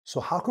So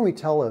how can we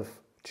tell if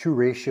two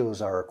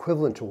ratios are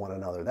equivalent to one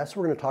another? That's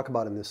what we're going to talk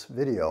about in this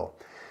video.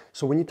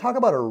 So when you talk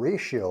about a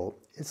ratio,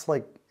 it's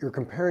like you're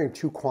comparing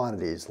two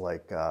quantities,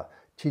 like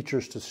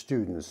teachers to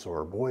students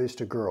or boys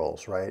to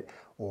girls, right?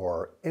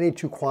 Or any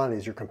two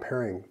quantities you're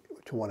comparing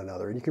to one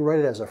another. And you can write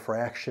it as a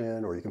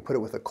fraction, or you can put it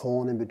with a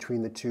colon in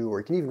between the two, or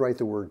you can even write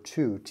the word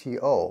to,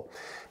 T-O.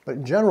 But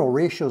in general,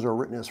 ratios are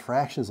written as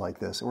fractions like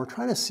this. And we're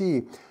trying to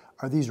see,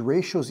 are these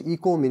ratios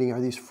equal, meaning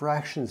are these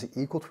fractions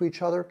equal to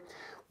each other?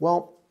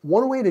 Well,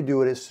 one way to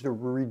do it is to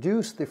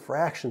reduce the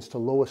fractions to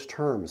lowest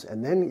terms,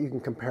 and then you can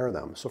compare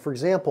them. So for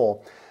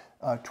example,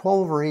 12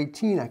 over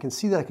 18, I can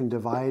see that I can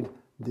divide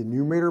the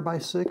numerator by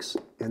 6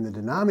 and the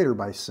denominator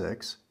by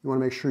 6. You want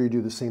to make sure you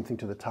do the same thing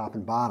to the top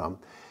and bottom.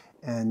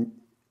 And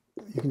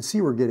you can see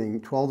we're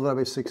getting 12 divided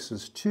by 6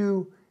 is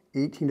 2,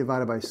 18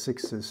 divided by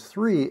 6 is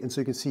 3, and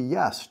so you can see,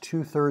 yes,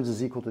 2/3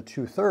 is equal to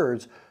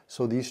 2/3,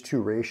 so these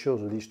two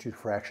ratios or these two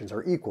fractions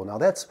are equal. Now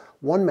that's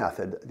one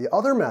method. The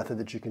other method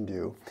that you can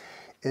do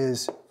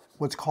is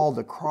what's called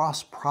the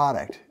cross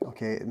product,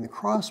 okay? And the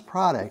cross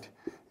product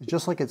is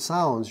just like it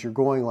sounds. You're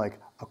going like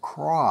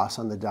across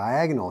on the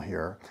diagonal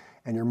here,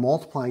 and you're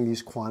multiplying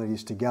these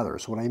quantities together.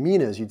 So what I mean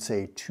is you'd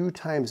say 2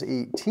 times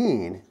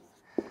 18,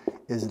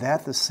 is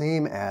that the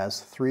same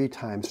as 3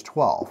 times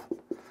 12?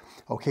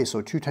 Okay,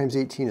 so 2 times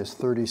 18 is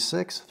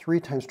 36,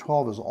 3 times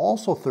 12 is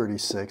also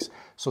 36.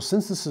 So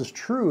since this is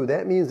true,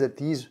 that means that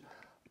these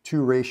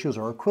two ratios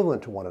are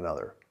equivalent to one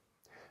another.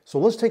 So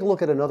let's take a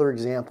look at another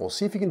example.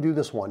 See if you can do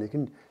this one. You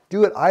can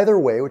do it either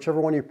way, whichever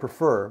one you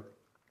prefer.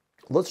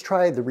 Let's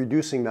try the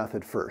reducing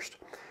method first.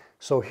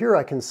 So here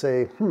I can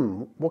say,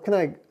 what can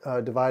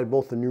I divide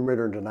both the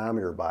numerator and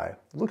denominator by? It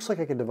looks like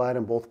I can divide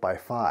them both by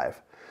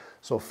 5.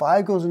 So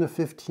 5 goes into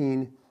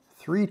 15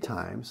 3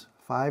 times.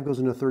 5 goes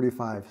into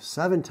 35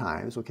 7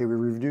 times. Okay, we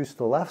reduced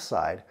the left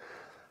side.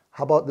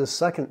 How about this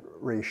second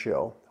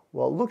ratio?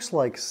 Well, it looks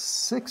like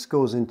 6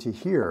 goes into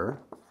here.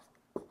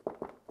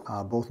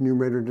 Both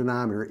numerator and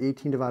denominator.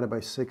 18 divided by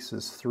 6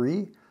 is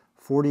 3.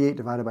 48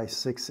 divided by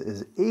 6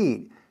 is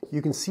 8.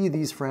 You can see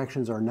these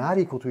fractions are not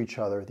equal to each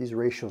other. These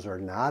ratios are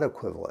not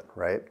equivalent,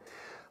 right?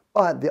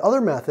 But the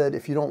other method,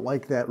 if you don't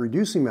like that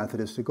reducing method,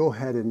 is to go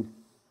ahead and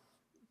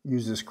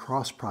use this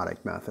cross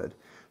product method.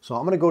 So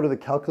I'm going to go to the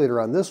calculator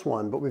on this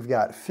one, but we've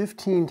got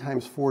 15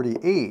 times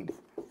 48.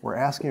 We're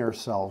asking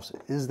ourselves,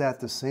 is that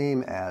the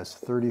same as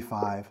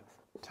 35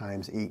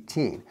 times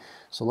 18?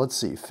 So let's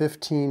see,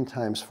 15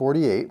 times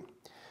 48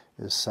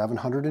 is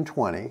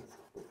 720,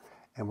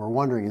 and we're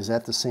wondering, is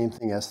that the same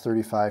thing as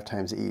 35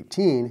 times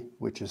 18,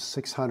 which is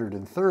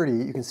 630?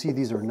 You can see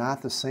these are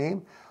not the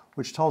same,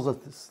 which tells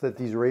us that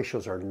these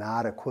ratios are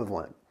not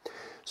equivalent.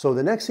 So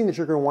the next thing that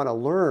you're going to want to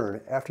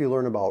learn after you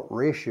learn about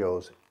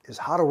ratios is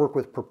how to work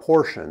with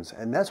proportions,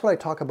 and that's what I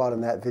talk about in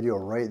that video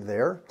right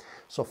there.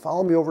 So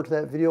follow me over to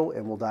that video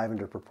and we'll dive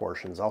into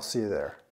proportions. I'll see you there.